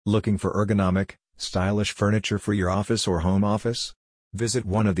Looking for ergonomic, stylish furniture for your office or home office? Visit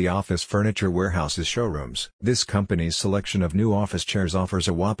one of the Office Furniture Warehouse's showrooms. This company's selection of new office chairs offers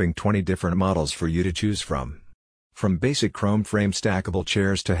a whopping 20 different models for you to choose from. From basic chrome frame stackable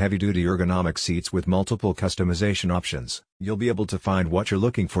chairs to heavy-duty ergonomic seats with multiple customization options, you'll be able to find what you're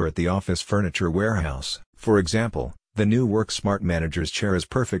looking for at the Office Furniture Warehouse. For example, the new WorkSmart Manager's chair is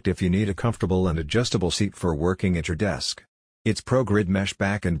perfect if you need a comfortable and adjustable seat for working at your desk. Its ProGrid mesh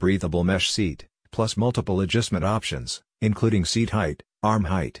back and breathable mesh seat, plus multiple adjustment options, including seat height, arm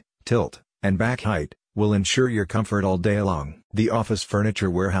height, tilt, and back height, will ensure your comfort all day long. The Office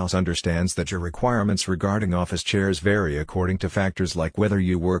Furniture Warehouse understands that your requirements regarding office chairs vary according to factors like whether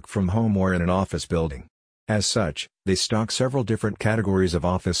you work from home or in an office building. As such, they stock several different categories of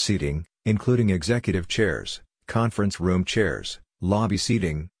office seating, including executive chairs, conference room chairs, lobby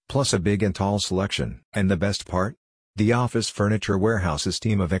seating, plus a big and tall selection. And the best part? The Office Furniture Warehouse's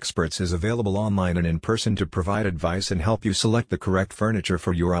team of experts is available online and in person to provide advice and help you select the correct furniture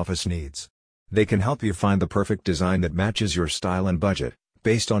for your office needs. They can help you find the perfect design that matches your style and budget,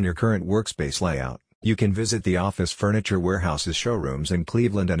 based on your current workspace layout. You can visit the Office Furniture Warehouse's showrooms in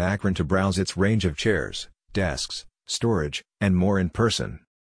Cleveland and Akron to browse its range of chairs, desks, storage, and more in person.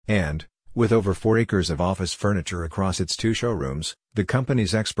 And, with over 4 acres of office furniture across its 2 showrooms, the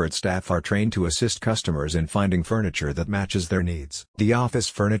company's expert staff are trained to assist customers in finding furniture that matches their needs. The Office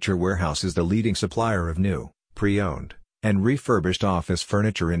Furniture Warehouse is the leading supplier of new, pre-owned, and refurbished office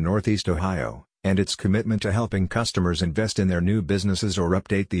furniture in Northeast Ohio, and its commitment to helping customers invest in their new businesses or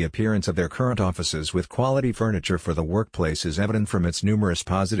update the appearance of their current offices with quality furniture for the workplace is evident from its numerous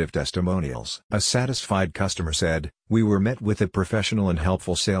positive testimonials. A satisfied customer said, "We were met with a professional and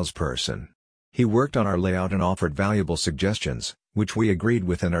helpful salesperson. He worked on our layout and offered valuable suggestions, which we agreed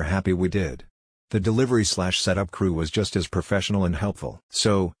with and are happy we did. The delivery/setup crew was just as professional and helpful."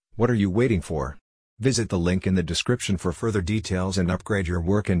 So, what are you waiting for? Visit the link in the description for further details and upgrade your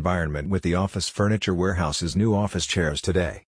work environment with the Office Furniture Warehouse's new office chairs today.